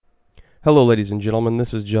Hello, ladies and gentlemen.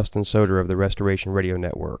 This is Justin Soder of the Restoration Radio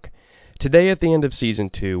Network. Today, at the end of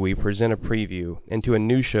Season 2, we present a preview into a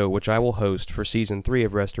new show which I will host for Season 3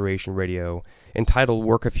 of Restoration Radio, entitled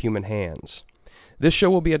Work of Human Hands. This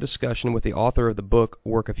show will be a discussion with the author of the book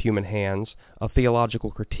Work of Human Hands, a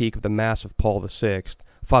theological critique of the Mass of Paul VI,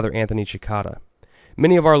 Father Anthony Cekada.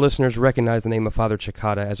 Many of our listeners recognize the name of Father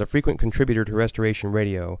Cekada as a frequent contributor to Restoration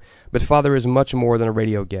Radio, but Father is much more than a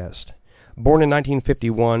radio guest. Born in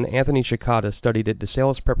 1951, Anthony Cekada studied at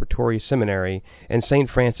DeSales Preparatory Seminary and St.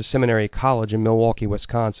 Francis Seminary College in Milwaukee,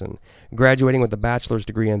 Wisconsin, graduating with a bachelor's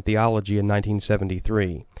degree in theology in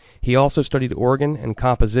 1973. He also studied organ and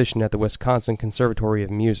composition at the Wisconsin Conservatory of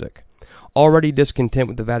Music. Already discontent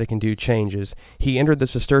with the Vatican II changes, he entered the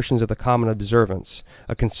Cistercians of the Common Observance,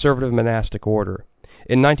 a conservative monastic order.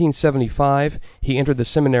 In 1975, he entered the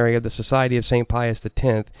seminary of the Society of St. Pius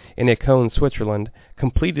X in Écône, Switzerland,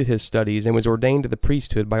 completed his studies, and was ordained to the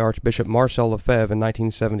priesthood by Archbishop Marcel Lefebvre in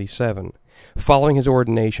 1977. Following his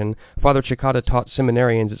ordination, Father Cekada taught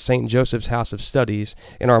seminarians at St. Joseph's House of Studies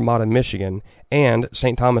in Armada, Michigan, and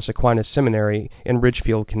St. Thomas Aquinas Seminary in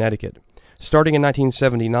Ridgefield, Connecticut. Starting in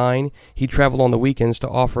 1979, he traveled on the weekends to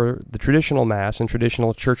offer the traditional Mass in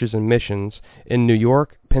traditional churches and missions in New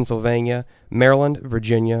York, Pennsylvania, Maryland,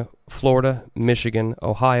 Virginia, Florida, Michigan,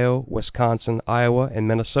 Ohio, Wisconsin, Iowa, and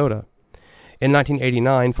Minnesota. In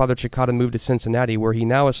 1989, Father Cekada moved to Cincinnati, where he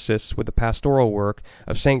now assists with the pastoral work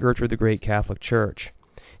of St. Gertrude the Great Catholic Church.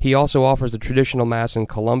 He also offers the traditional Mass in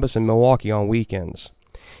Columbus and Milwaukee on weekends.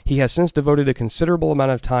 He has since devoted a considerable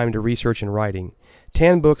amount of time to research and writing.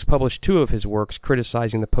 10 books published 2 of his works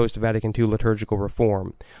criticizing the post-Vatican II liturgical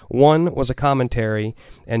reform. One was a commentary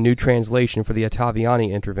and new translation for the Ottaviani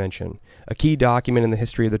intervention, a key document in the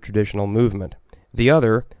history of the traditional movement. The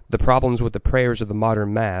other, The Problems with the Prayers of the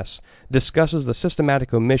Modern Mass, discusses the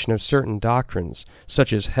systematic omission of certain doctrines,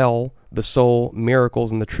 such as hell, the soul, miracles,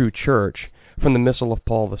 and the true church, from the Missal of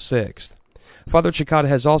Paul VI. Father Cekada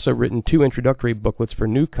has also written 2 introductory booklets for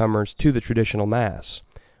newcomers to the traditional Mass,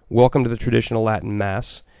 Welcome to the Traditional Latin Mass,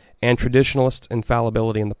 and Traditionalist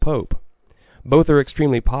Infallibility in the Pope. Both are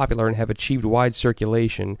extremely popular and have achieved wide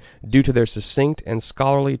circulation due to their succinct and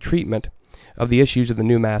scholarly treatment of the issues of the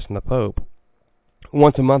new Mass and the Pope.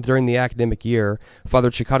 Once a month during the academic year,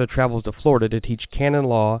 Father Cekada travels to Florida to teach canon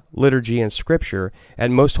law, liturgy, and scripture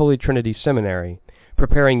at Most Holy Trinity Seminary,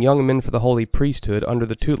 preparing young men for the holy priesthood under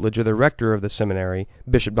the tutelage of the rector of the seminary,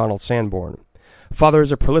 Bishop Donald Sanborn. Father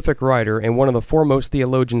is a prolific writer and one of the foremost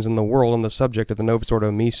theologians in the world on the subject of the Novus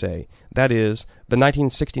Ordo Missae, that is, the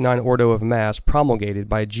 1969 Ordo of Mass promulgated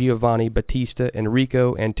by Giovanni Battista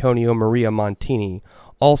Enrico Antonio Maria Montini,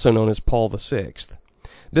 also known as Paul VI.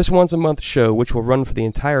 This once-a-month show, which will run for the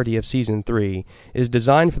entirety of Season 3, is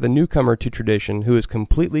designed for the newcomer to tradition who is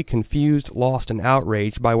completely confused, lost, and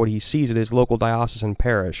outraged by what he sees at his local diocesan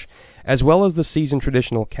parish, as well as the seasoned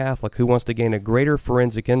traditional Catholic who wants to gain a greater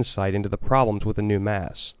forensic insight into the problems with the new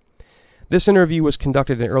Mass. This interview was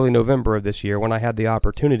conducted in early November of this year when I had the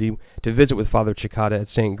opportunity to visit with Father Cekada at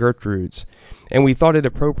St. Gertrude's, and we thought it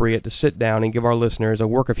appropriate to sit down and give our listeners a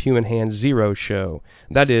Work of Human Hands Zero show,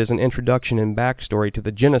 that is, an introduction and backstory to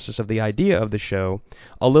the genesis of the idea of the show,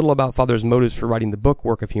 a little about Father's motives for writing the book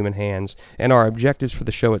Work of Human Hands, and our objectives for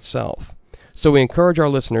the show itself. So we encourage our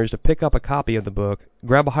listeners to pick up a copy of the book,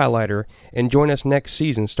 grab a highlighter, and join us next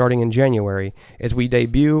season starting in January as we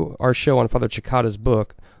debut our show on Father Cekada's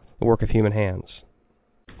book, The Work of Human Hands.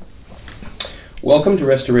 Welcome to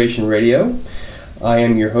Restoration Radio. I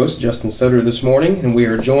am your host, Justin Soder, this morning, and we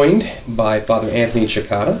are joined by Father Anthony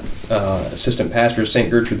Cekada, Assistant Pastor of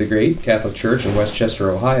St. Gertrude the Great Catholic Church in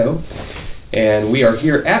Westchester, Ohio. And we are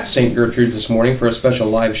here at St. Gertrude this morning for a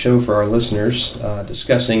special live show for our listeners,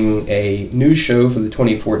 discussing a new show for the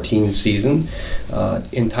 2014 season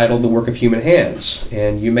entitled The Work of Human Hands.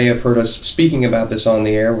 And you may have heard us speaking about this on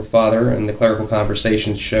the air with Father and the Clerical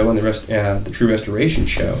Conversations show and the True Restoration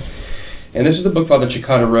show. And this is the book Father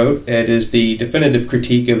Cekada wrote. It is the definitive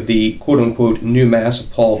critique of the quote-unquote new Mass of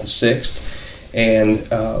Paul VI.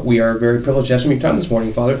 And we are very privileged to have some of your time this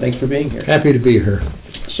morning, Father. Thanks for being here. Happy to be here.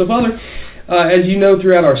 So, Father, as you know,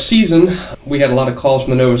 throughout our season, we had a lot of calls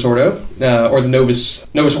from the Novus Ordo, or the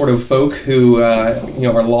Novus Ordo folk who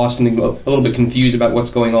are lost and a little bit confused about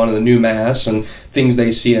what's going on in the new Mass and things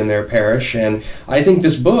they see in their parish. And I think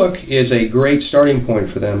this book is a great starting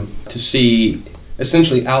point for them to see,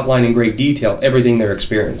 essentially outline in great detail everything they're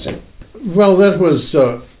experiencing. Well, that was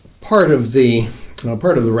part of the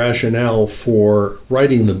rationale for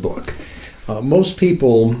writing the book. Most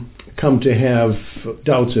people come to have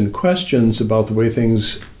doubts and questions about the way things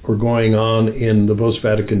were going on in the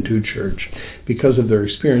post-Vatican II Church because of their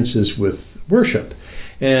experiences with worship.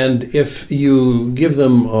 And if you give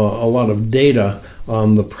them a lot of data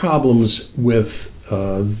on the problems with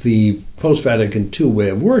the post-Vatican II way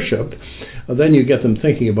of worship, then you get them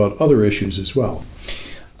thinking about other issues as well.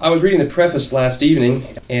 I was reading the preface last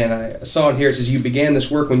evening, and I saw in here it says you began this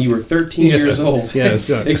work when you were 13 years old. Yes.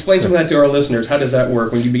 Explain some of that to our listeners. How does that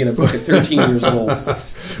work when you begin a book at 13 years old?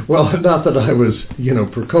 Well, not that I was,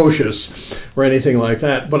 precocious or anything like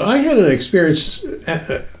that, but I had an experience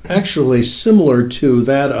actually similar to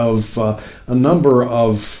that of a number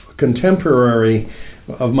of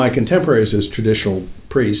my contemporaries as traditional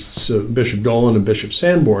priests, Bishop Dolan and Bishop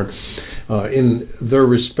Sanborn, in their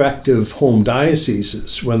respective home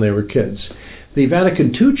dioceses when they were kids. The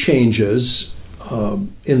Vatican II changes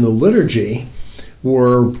in the liturgy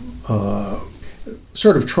were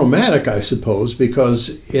sort of traumatic, I suppose, because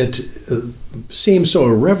it seemed so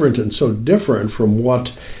irreverent and so different from what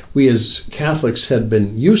we as Catholics had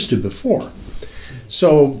been used to before.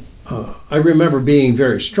 So I remember being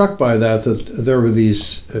very struck by that there were these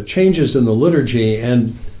changes in the liturgy,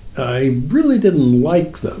 and I really didn't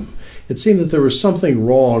like them. It seemed that there was something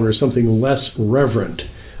wrong or something less reverent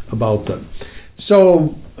about them.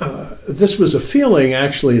 So this was a feeling,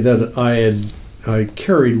 actually, that I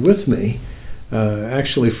carried with me,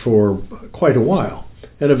 actually, for quite a while.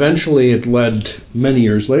 And eventually it led, many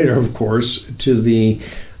years later, of course, to the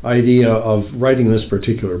idea of writing this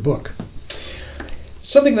particular book.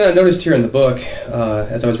 Something that I noticed here in the book,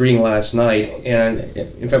 as I was reading last night, and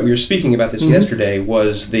in fact we were speaking about this yesterday,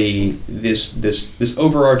 was this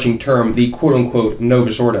overarching term, the quote-unquote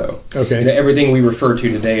Novus Ordo. Okay. Everything we refer to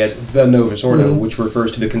today as the Novus Ordo, which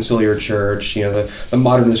refers to the conciliar church, the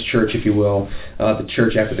modernist church, if you will, the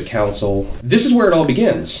church after the council. This is where it all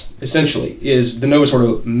begins, essentially, is the Novus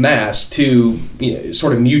Ordo Mass to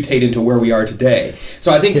sort of mutate into where we are today.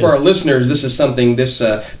 So I think for our listeners, this is something, this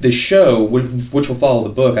show, which will follow the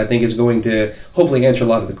book, I think is going to hopefully answer a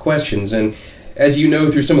lot of the questions. And as you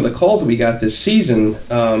know, through some of the calls that we got this season,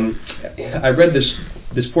 I read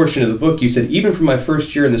this portion of the book. You said, even from my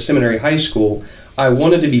first year in the seminary high school, I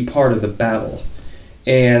wanted to be part of the battle.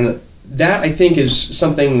 And that, I think, is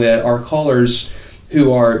something that our callers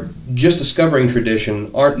who are just discovering tradition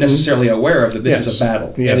aren't necessarily aware of, that this is a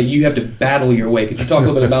battle, and that you have to battle your way. Could you talk a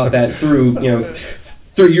little bit about that through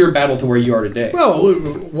your battle to where you are today? Well,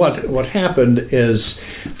 what happened is,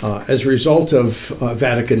 as a result of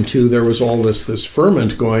Vatican II, there was all this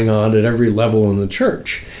ferment going on at every level in the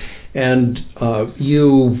church. And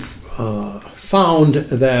you found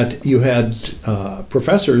that you had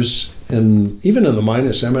professors, and even in the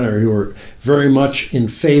minor seminary, who were very much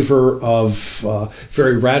in favor of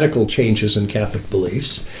very radical changes in Catholic beliefs.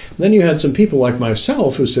 And then you had some people like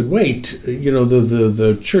myself who said, wait,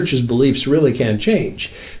 the church's beliefs really can't change.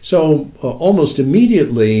 So almost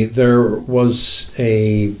immediately there was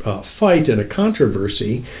a fight and a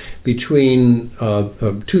controversy between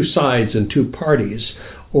two sides and two parties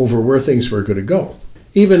over where things were going to go.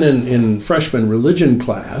 Even in freshman religion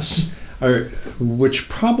class, which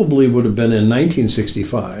probably would have been in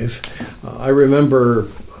 1965, I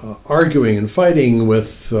remember arguing and fighting with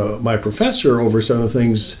my professor over some of the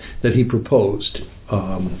things that he proposed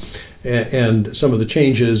and some of the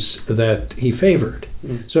changes that he favored.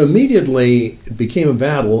 So immediately it became a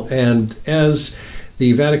battle, and as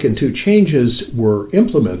the Vatican II changes were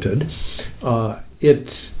implemented, it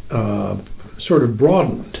sort of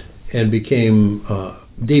broadened and became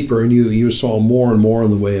deeper, and you saw more and more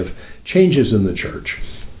in the way of changes in the church.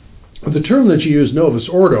 The term that you use, Novus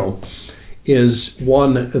Ordo, is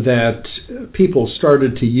one that people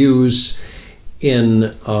started to use in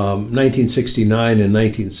 1969 and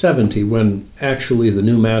 1970, when actually the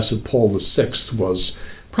new Mass of Paul VI was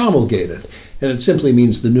promulgated. And it simply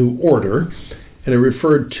means the new order, and it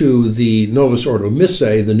referred to the Novus Ordo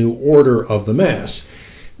Missae, the new order of the Mass.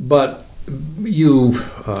 But you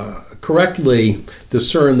correctly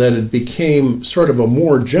discern that it became sort of a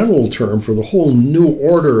more general term for the whole new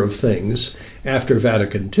order of things after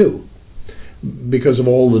Vatican II, because of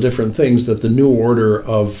all the different things that the new order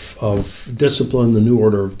of discipline, the new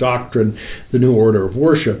order of doctrine, the new order of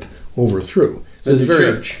worship overthrew. So the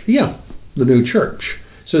church. Yeah, the new church.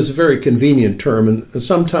 So it's a very convenient term, and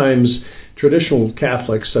sometimes traditional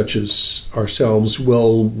Catholics, such as ourselves,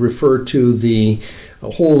 will refer to the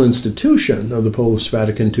whole institution of the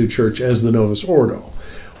post-Vatican II Church as the Novus Ordo,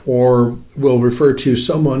 or will refer to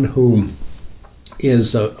someone who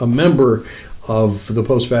is a member of the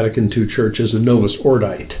post-Vatican II Church as a Novus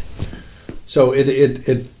Ordite. So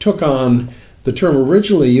it took on, the term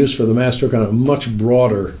originally used for the Mass took on a much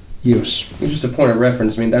broader use. Just a point of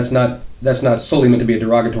reference, I mean, that's not that's not solely meant to be a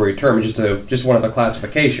derogatory term. It's just one of a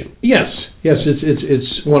classification. Yes.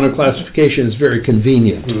 It's one of classification. It's very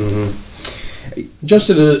convenient. Mm-hmm. Just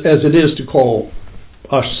as it is to call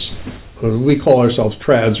us, we call ourselves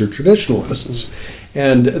trads or traditionalists,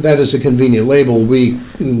 and that is a convenient label. We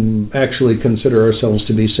actually consider ourselves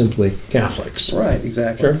to be simply Catholics. Right,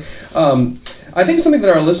 exactly. Sure. I think something that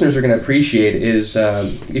our listeners are going to appreciate is,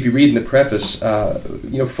 if you read in the preface,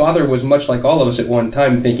 Father was much like all of us at one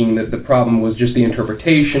time, thinking that the problem was just the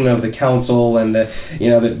interpretation of the council, and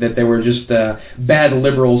that they were just bad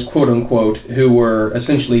liberals, quote unquote, who were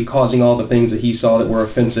essentially causing all the things that he saw that were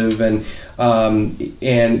offensive. And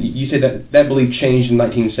you say that belief changed in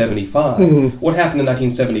 1975. Mm-hmm. What happened in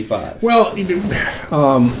 1975? Well, in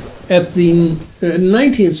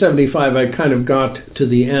 1975, I kind of got to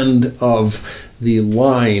the end of the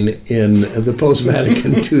line in the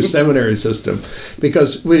post-Vatican II seminary system,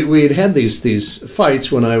 because we had these fights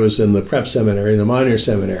when I was in the prep seminary, the minor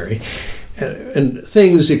seminary, and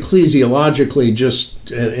things ecclesiologically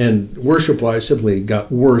and worship-wise simply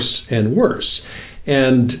got worse and worse.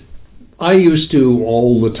 And I used to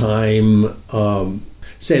all the time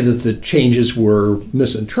say that the changes were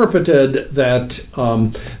misinterpreted, that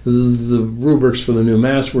the rubrics for the new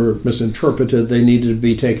Mass were misinterpreted, they needed to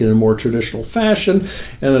be taken in a more traditional fashion,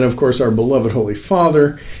 and then, of course, our beloved Holy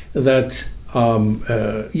Father, that,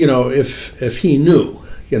 if he knew,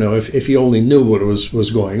 if he only knew what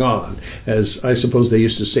was going on, as I suppose they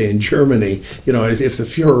used to say in Germany, if the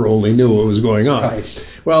Fuhrer only knew what was going on. Right.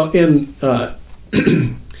 Well, in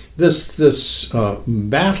this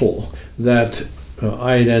battle that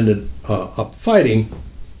I had ended up fighting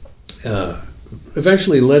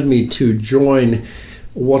eventually led me to join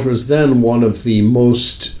what was then one of the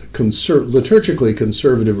most liturgically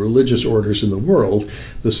conservative religious orders in the world,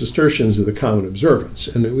 the Cistercians of the Common Observance.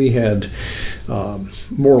 And we had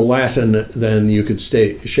more Latin than you could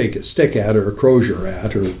shake a stick at, or a crozier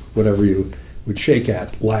at, or whatever you would shake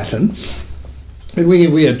at Latin. And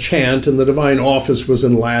we had chant, and the divine office was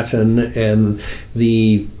in Latin, and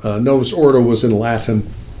the Novus Ordo was in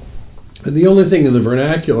Latin. And the only thing in the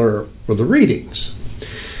vernacular were the readings.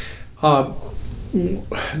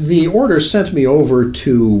 The order sent me over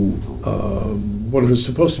to what was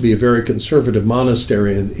supposed to be a very conservative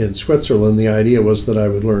monastery in Switzerland. The idea was that I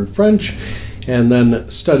would learn French and then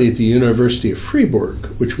study at the University of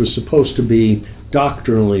Fribourg, which was supposed to be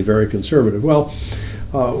doctrinally very conservative. Well,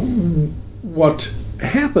 what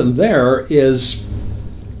happened there is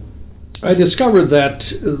I discovered that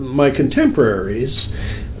my contemporaries,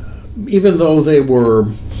 even though they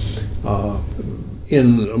were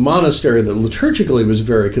in a monastery that liturgically was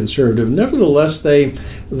very conservative, nevertheless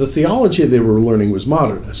the theology they were learning was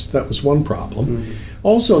modernist. That was one problem. Mm-hmm.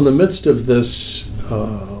 Also, in the midst of this,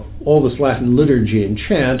 all this Latin liturgy and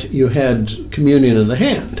chant, you had communion in the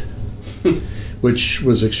hand, which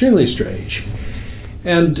was extremely strange.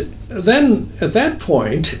 And then, at that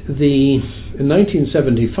point, in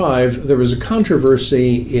 1975, there was a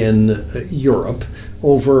controversy in Europe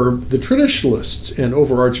over the traditionalists and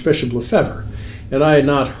over Archbishop Lefebvre. And I had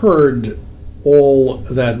not heard all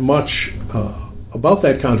that much about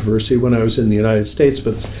that controversy when I was in the United States,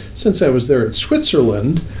 but since I was there in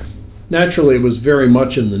Switzerland, naturally it was very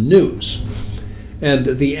much in the news.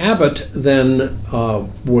 And the abbot then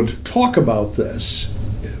would talk about this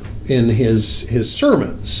in his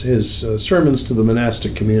sermons to the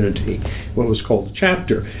monastic community, what was called the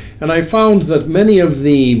chapter. And I found that many of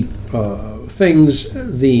the things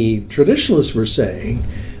the traditionalists were saying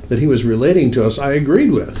that he was relating to us, I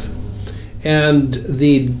agreed with. And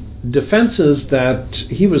the defenses that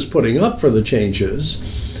he was putting up for the changes,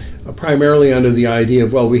 primarily under the idea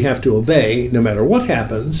of, well, we have to obey no matter what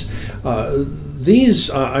happens, these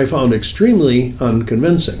I found extremely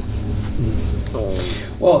unconvincing.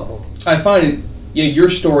 Well, I find your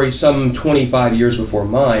story some 25 years before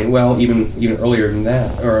mine, well, even earlier than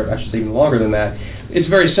that, or I should say even longer than that, it's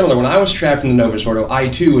very similar. When I was trapped in the Novus Ordo, I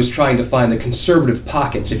too was trying to find the conservative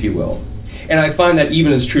pockets, if you will. And I find that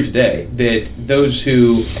even is true today, that those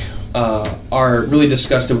who are really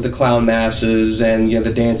disgusted with the clown masses and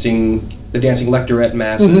the dancing lectorette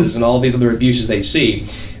masses mm-hmm. and all these other abuses they see,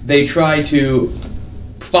 they try to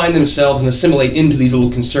find themselves and assimilate into these little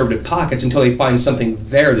conservative pockets until they find something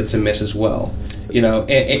there that's amiss as well. And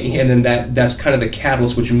then that's kind of the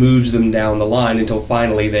catalyst which moves them down the line until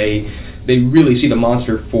finally they really see the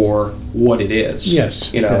monster for what it is. Yes.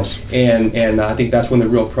 Yes. And I think that's when the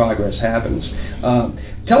real progress happens.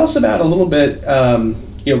 Tell us about a little bit,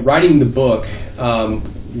 writing the book.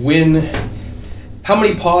 How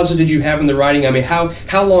many pauses did you have in the writing? I mean,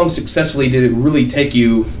 how long successfully did it really take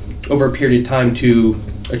you, over a period of time to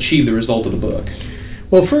achieve the result of the book?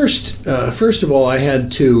 Well, first of all, I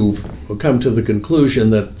had to come to the conclusion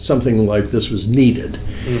that something like this was needed.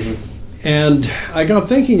 Mm-hmm. And I got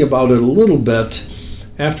thinking about it a little bit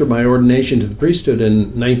after my ordination to the priesthood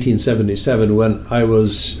in 1977, when I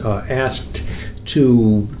was asked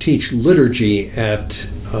to teach liturgy at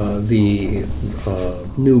the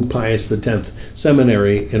new Pius X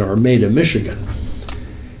Seminary in Armada, Michigan.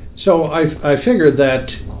 So I figured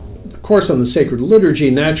that course on the sacred liturgy,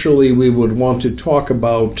 naturally we would want to talk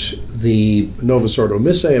about the Novus Ordo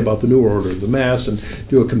Missae, about the new order of the Mass, and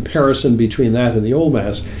do a comparison between that and the Old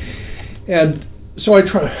Mass. And so I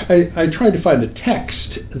tried to find a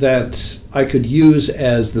text that I could use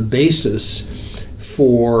as the basis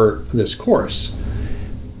for this course.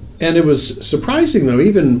 And it was surprising, though,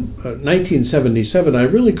 even 1977, I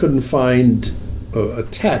really couldn't find a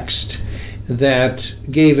text that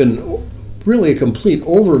gave really a complete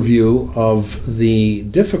overview of the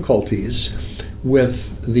difficulties with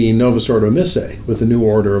the Novus Ordo Missae, with the new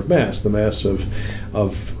order of Mass, the Mass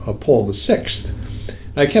of Paul VI.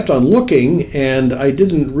 I kept on looking, and I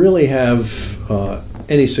didn't really have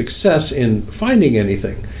any success in finding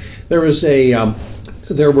anything. There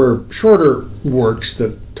were shorter works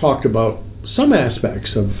that talked about some aspects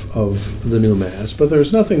of the new Mass, but there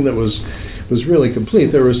was nothing that was really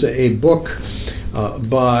complete. There was a book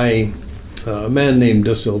by a man named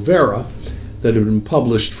De Silveira that had been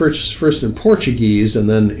published first in Portuguese and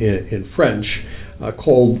then in French,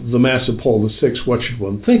 called The Mass of Paul VI, What Should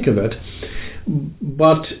One Think of It?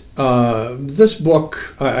 But this book,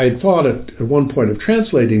 I thought at one point of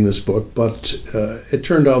translating this book, but it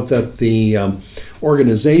turned out that the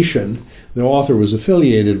organization the author was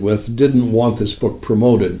affiliated with didn't want this book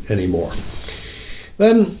promoted anymore.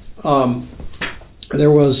 Then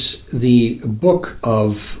there was the book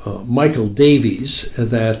of Michael Davies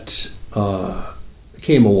that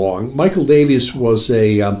came along. Michael Davies was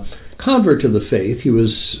a convert to the faith. He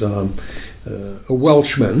was a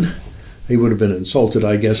Welshman. He would have been insulted,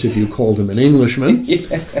 I guess, if you called him an Englishman.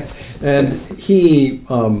 Yeah. And he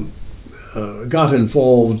got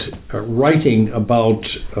involved writing about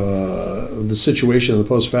the situation of the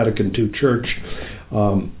Post-Vatican II Church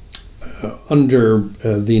under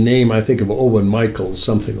the name, I think, of Owen Michaels,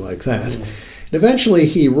 something like that. Mm-hmm. And eventually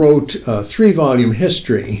he wrote a 3-volume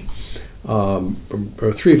history, or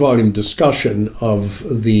a 3-volume discussion of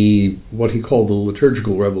what he called the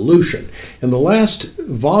Liturgical Revolution. And the last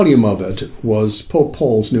volume of it was Pope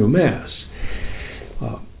Paul's New Mass.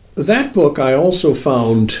 That book I also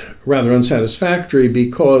found rather unsatisfactory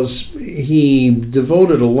because he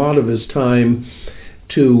devoted a lot of his time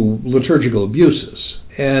to liturgical abuses.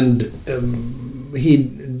 And he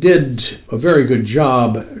did a very good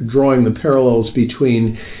job drawing the parallels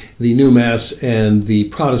between the new Mass and the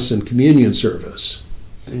Protestant communion service.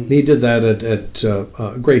 Mm-hmm. He did that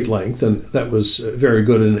at great length, and that was very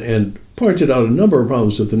good, and pointed out a number of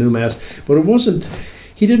problems with the new Mass. But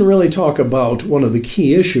he didn't really talk about one of the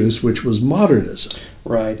key issues, which was modernism.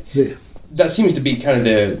 Right. That seems to be kind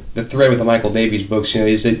of the thread with the Michael Davies books,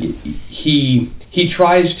 is that he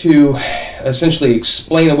tries to essentially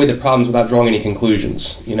explain away the problems without drawing any conclusions.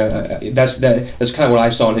 That's kind of what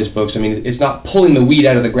I saw in his books. I mean, it's not pulling the weed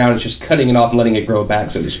out of the ground; it's just cutting it off and letting it grow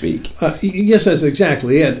back, so to speak. Yes, that's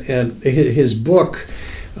exactly it. And his book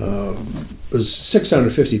was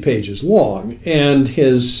 650 pages long, and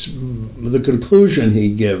the conclusion he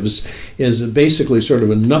gives is basically sort of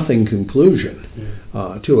a nothing conclusion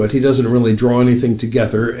to it. He doesn't really draw anything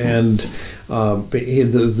together, and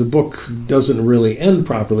the book doesn't really end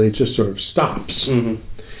properly. It just sort of stops. Mm-hmm.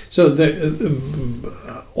 So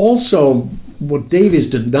also what Davies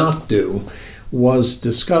did not do was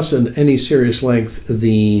discuss in any serious length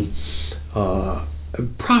the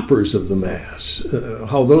propers of the Mass,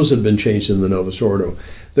 how those have been changed in the Novus Ordo.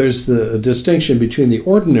 There's the distinction between the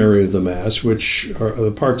ordinary of the Mass, which are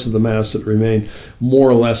the parts of the Mass that remain more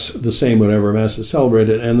or less the same whenever Mass is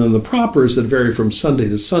celebrated, and then the propers that vary from Sunday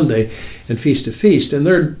to Sunday and feast to feast. And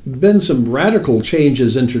there have been some radical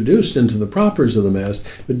changes introduced into the propers of the Mass,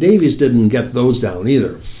 but Davies didn't get those down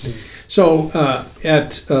either. So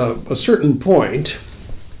at a certain point,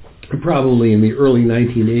 probably in the early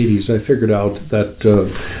 1980s, I figured out that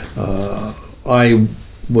I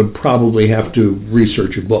would probably have to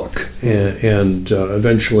research a book and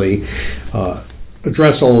eventually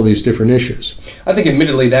address all of these different issues. I think,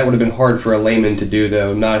 admittedly, that would have been hard for a layman to do,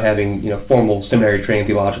 though, not having formal seminary training,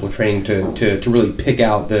 theological training to really pick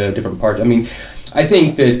out the different parts. I mean, I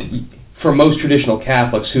think that for most traditional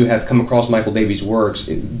Catholics who have come across Michael Davies' works,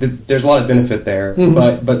 there's a lot of benefit there,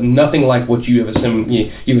 but nothing like what you've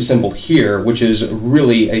assembled here, which is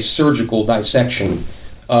really a surgical dissection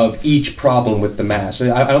of each problem with the Mass.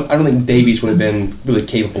 I don't think Davies would have been really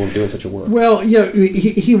capable of doing such a work. Well, yeah,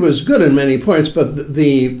 he was good in many points, but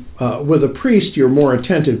with a priest, you're more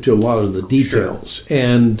attentive to a lot of the details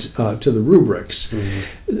and to the rubrics.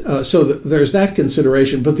 So there's that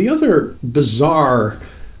consideration. But the other bizarre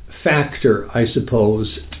factor, I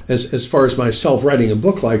suppose, as far as myself writing a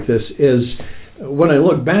book like this, is when I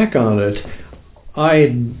look back on it,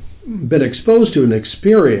 I'd been exposed to and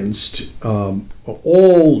experienced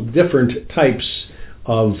all different types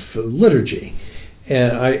of liturgy.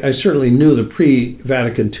 And I certainly knew the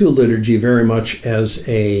pre-Vatican II liturgy very much as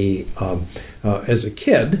a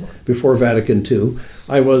kid before Vatican II.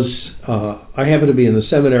 I happened to be in the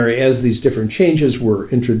seminary as these different changes were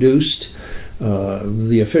introduced.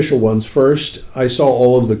 The official ones first. I saw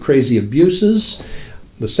all of the crazy abuses.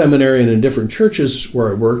 The seminary and in different churches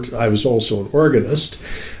where I worked, I was also an organist.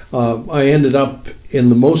 I ended up in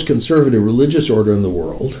the most conservative religious order in the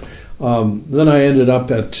world. Then I ended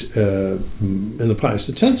up in the Pius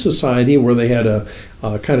X Society, where they had a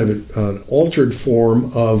kind of an altered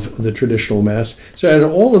form of the traditional Mass. So I had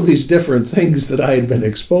all of these different things that I had been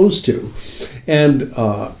exposed to, and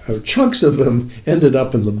chunks of them ended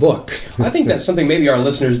up in the book. I think that's something maybe our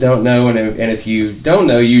listeners don't know, and if you don't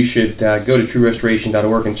know, you should go to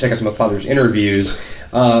truerestoration.org and check out some of Father's interviews.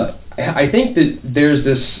 I think that there's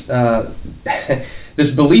this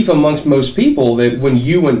belief amongst most people that when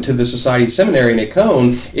you went to the Society Seminary in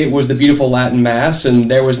Cone, it was the beautiful Latin Mass, and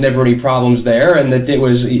there was never any problems there, and that it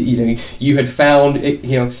was you had found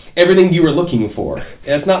everything you were looking for.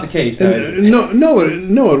 That's not the case. No,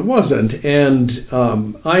 it wasn't. And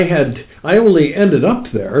I only ended up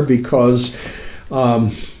there because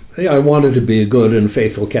I wanted to be a good and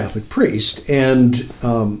faithful Catholic priest, and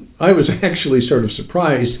I was actually sort of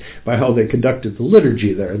surprised by how they conducted the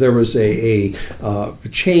liturgy there. There was a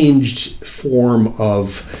changed form of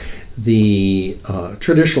the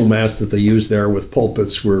traditional Mass that they used there, with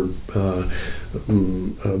pulpits where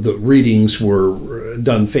the readings were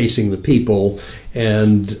done facing the people,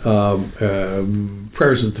 and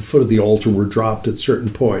prayers at the foot of the altar were dropped at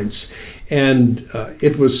certain points. And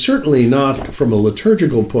it was certainly not, from a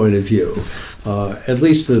liturgical point of view, at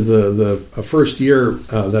least the first year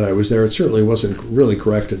that I was there, it certainly wasn't really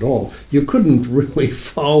correct at all. You couldn't really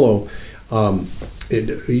follow,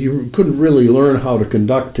 you couldn't really learn how to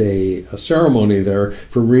conduct a ceremony there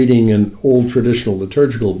from reading an old traditional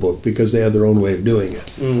liturgical book, because they had their own way of doing it.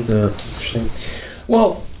 Interesting.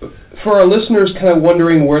 Well, for our listeners kind of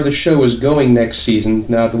wondering where the show is going next season,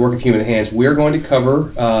 now The Work of Human Hands, we're going to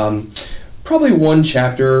cover probably one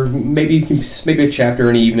chapter, maybe a chapter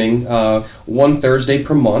an evening, one Thursday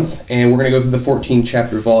per month, and we're going to go through the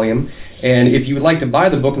 14-chapter volume. And if you would like to buy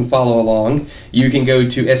the book and follow along, you can go to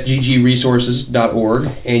sggresources.org,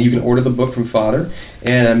 and you can order the book from Father,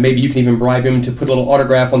 and maybe you can even bribe him to put a little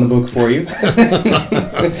autograph on the book for you.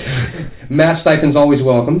 Mass stipend's always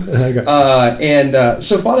welcome.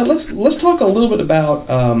 So, Father, let's talk a little bit about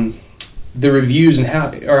the reviews and how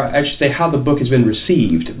the book has been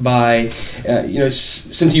received by,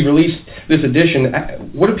 since you released this edition.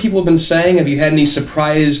 What have people been saying? Have you had any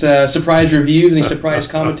surprise reviews, any surprise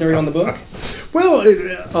commentary on the book? Well,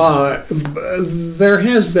 there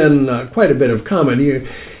has been quite a bit of comment. You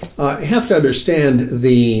have to understand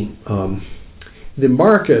the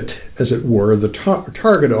market, as it were, the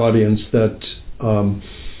target audience that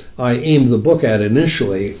I aimed the book at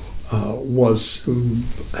initially was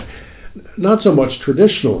not so much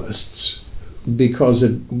traditionalists, because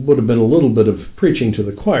it would have been a little bit of preaching to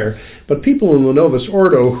the choir, but people in the Novus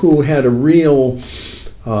Ordo who had real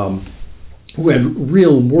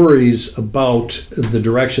worries about the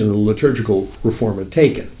direction the liturgical reform had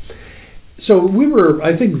taken. So we were,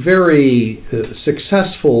 I think, very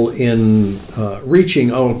successful in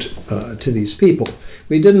reaching out to these people.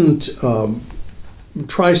 We didn't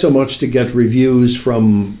try so much to get reviews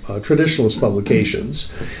from traditionalist publications,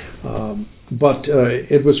 but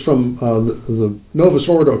it was from the Novus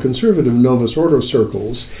Ordo, conservative Novus Ordo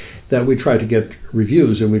circles, that we tried to get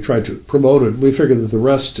reviews, and we tried to promote it. We figured that the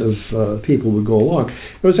rest of people would go along.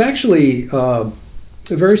 It was actually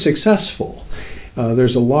very successful.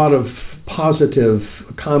 There's a lot of positive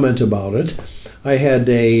comment about it. I had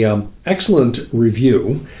a excellent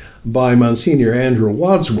review by Monsignor Andrew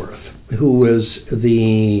Wadsworth, who is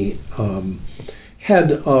the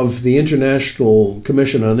head of the International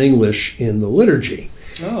Commission on English in the Liturgy.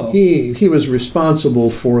 Oh. He was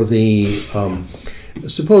responsible for the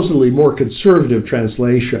supposedly more conservative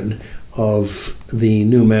translation of the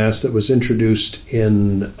new Mass that was introduced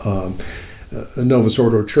in Novus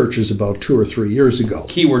Ordo churches about 2 or 3 years ago.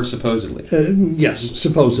 Keyword supposedly. Yes,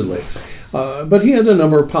 supposedly. But he had a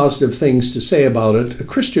number of positive things to say about it. A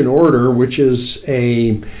Christian Order, which is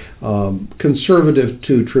a conservative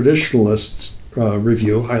to traditionalist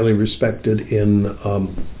review, highly respected in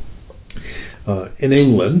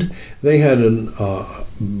England, they had a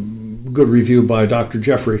good review by Dr.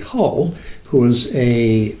 Jeffrey Hull, who is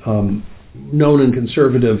a known in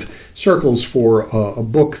conservative circles for a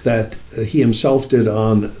book that he himself did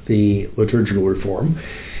on the liturgical reform.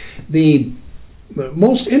 The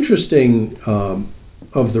most interesting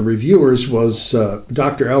of the reviewers was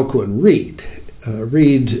Dr. Elquin Reed.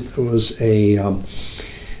 Reed was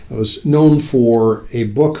known for a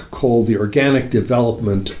book called The Organic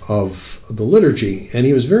Development of the Liturgy, and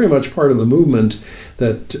he was very much part of the movement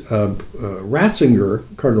that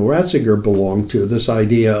Cardinal Ratzinger belonged to, this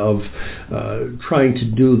idea of trying to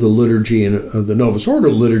do the liturgy, the Novus Ordo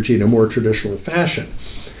liturgy, in a more traditional fashion.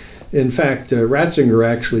 In fact, Ratzinger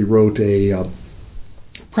actually wrote a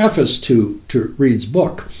preface to Reed's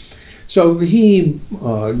book. So he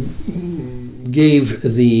gave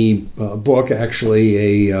the book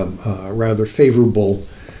actually a rather favorable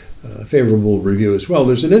review as well.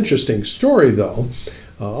 There's an interesting story, though,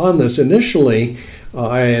 on this. Initially,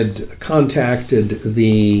 I had contacted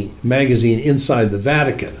the magazine Inside the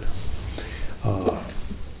Vatican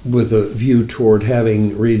with a view toward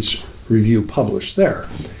having Reed's review published there.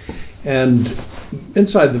 And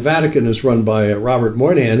Inside the Vatican is run by Robert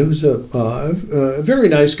Moynihan, who's a very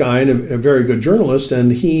nice guy and a very good journalist,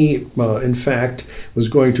 and he, in fact, was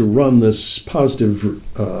going to run this positive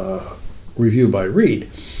review by Reed.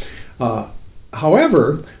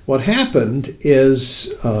 However, what happened is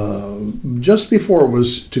just before it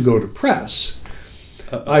was to go to press,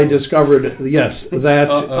 I discovered, that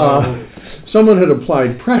someone had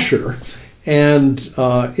applied pressure, and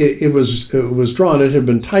it was drawn. It had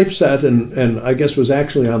been typeset, and I guess was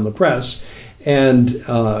actually on the press, and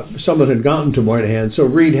someone had gotten to Moynihan, so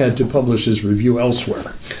Reed had to publish his review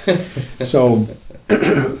elsewhere. So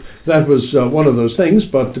that was one of those things,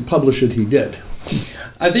 but to publish it he did.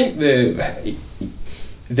 I think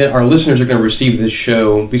that our listeners are going to receive this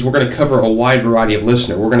show because we're going to cover a wide variety of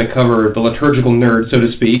listener. We're going to cover the liturgical nerd, so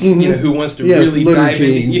to speak, who wants to really dive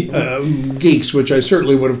in. Geeks, which I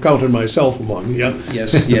certainly would have counted myself among. Yeah.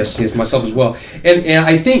 Yes, myself as well. And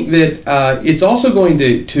I think that it's also going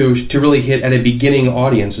to really hit at a beginning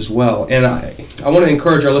audience as well. And I want to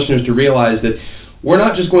encourage our listeners to realize that we're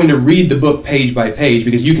not just going to read the book page by page,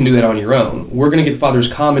 because you can do that on your own. We're going to get Father's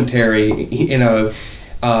commentary in a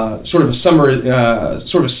sort of a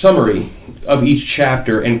summary of each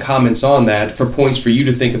chapter and comments on that for points for you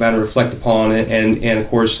to think about and reflect upon it, and of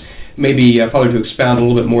course maybe Father to expound a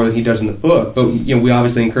little bit more than he does in the book. But we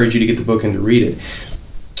obviously encourage you to get the book and to read it.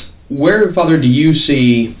 Where, Father, do you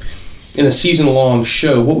see in a season-long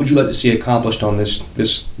show, what would you like to see accomplished on this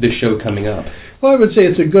show coming up? Well, I would say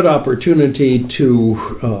it's a good opportunity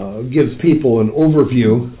to give people an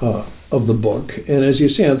overview of the book. And as you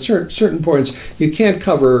say, on certain points, you can't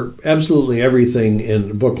cover absolutely everything in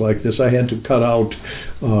a book like this. I had to cut out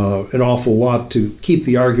an awful lot to keep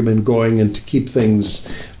the argument going and to keep things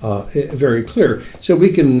very clear. So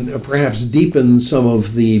we can perhaps deepen some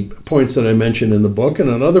of the points that I mentioned in the book, and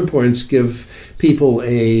on other points give people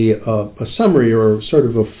a summary or sort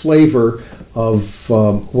of a flavor of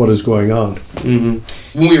what is going on.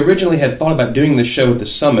 Mm-hmm. When we originally had thought about doing the show at the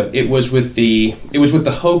summit, it was with the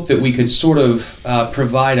hope that we could sort of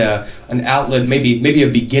provide an outlet, maybe a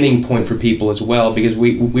beginning point for people as well, because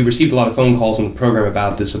we received a lot of phone calls on the program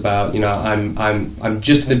about this, about I'm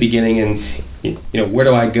just at the beginning, and where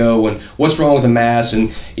do I go, and what's wrong with the Mass,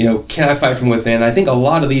 and can I fight from within? I think a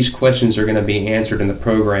lot of these questions are going to be answered in the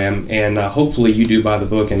program, and hopefully you do buy the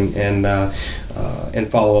book and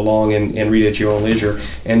follow along and read it at your own leisure.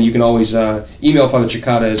 And you can always email Father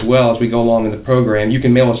Cekada as well as we go along in the program. You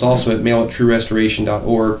can mail us also at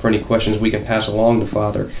mail@truerestoration.org for any questions we can pass along to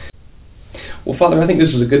Father. Well, Father, I think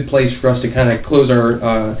this is a good place for us to kind of close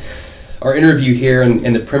our interview here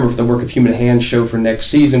and the primer for the Work of Human Hands show for next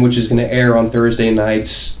season, which is going to air on Thursday nights.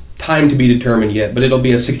 Time to be determined yet, but it'll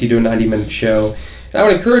be a 60 to 90-minute show. And I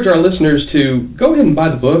would encourage our listeners to go ahead and buy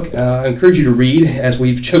the book. I encourage you to read, as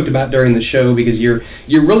we've joked about during the show, because you're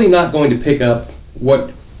really not going to pick up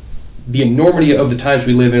what the enormity of the times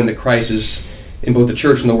we live in, the crisis, in both the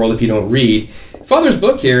church and the world if you don't read. Father's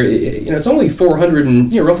book here, it's only 400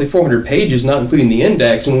 and roughly 400 pages, not including the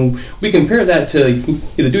index. And when we compare that to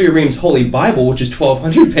the Douay-Rheims Holy Bible, which is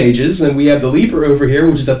 1,200 pages, and we have the Liber over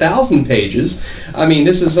here, which is 1,000 pages. I mean,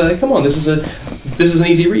 this is this is an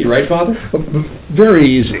easy read, right, Father?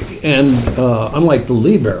 Very easy, and unlike the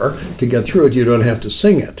Liber, to get through it, you don't have to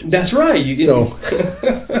sing it. That's right.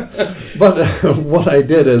 But what I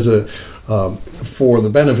did as for the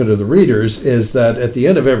benefit of the readers is that at the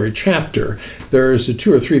end of every chapter, there is a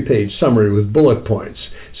 2 or 3 page summary with bullet points.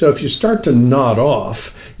 So if you start to nod off,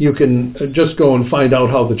 you can just go and find out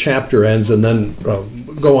how the chapter ends and then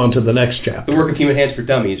go on to the next chapter. The Work of Human Hands for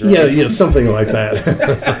Dummies, right? Yeah, something like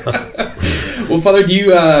that. Well, Father, do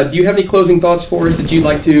you have any closing thoughts for us that you'd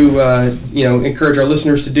like to encourage our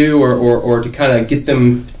listeners to do, or to kind of get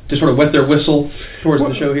them to sort of wet their whistle towards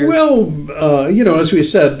the show here? Well, as we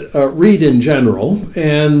said, read in general,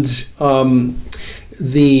 and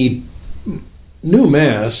the new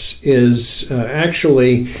Mass is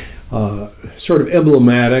actually sort of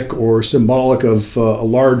emblematic or symbolic of a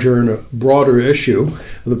larger and a broader issue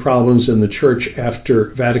of the problems in the Church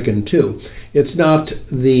after Vatican II. It's not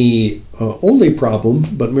the only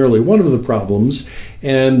problem, but merely one of the problems.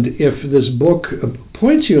 And if this book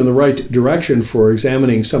points you in the right direction for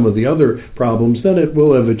examining some of the other problems, then it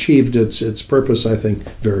will have achieved its purpose, I think,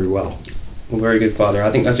 very well. Well, very good, Father.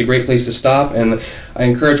 I think that's a great place to stop, and I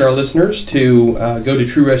encourage our listeners to go to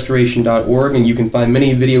truerestoration.org, and you can find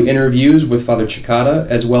many video interviews with Father Cekada,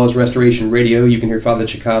 as well as Restoration Radio. You can hear Father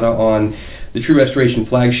Cekada on the True Restoration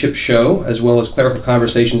flagship show, as well as Clerical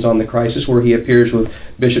Conversations on the Crisis, where he appears with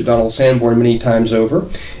Bishop Donald Sanborn many times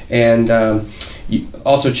over. And you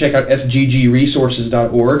also check out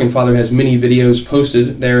sggresources.org, and Father has many videos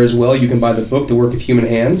posted there as well. You can buy the book, The Work of Human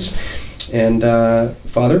Hands. And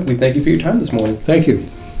Father, we thank you for your time this morning. Thank you.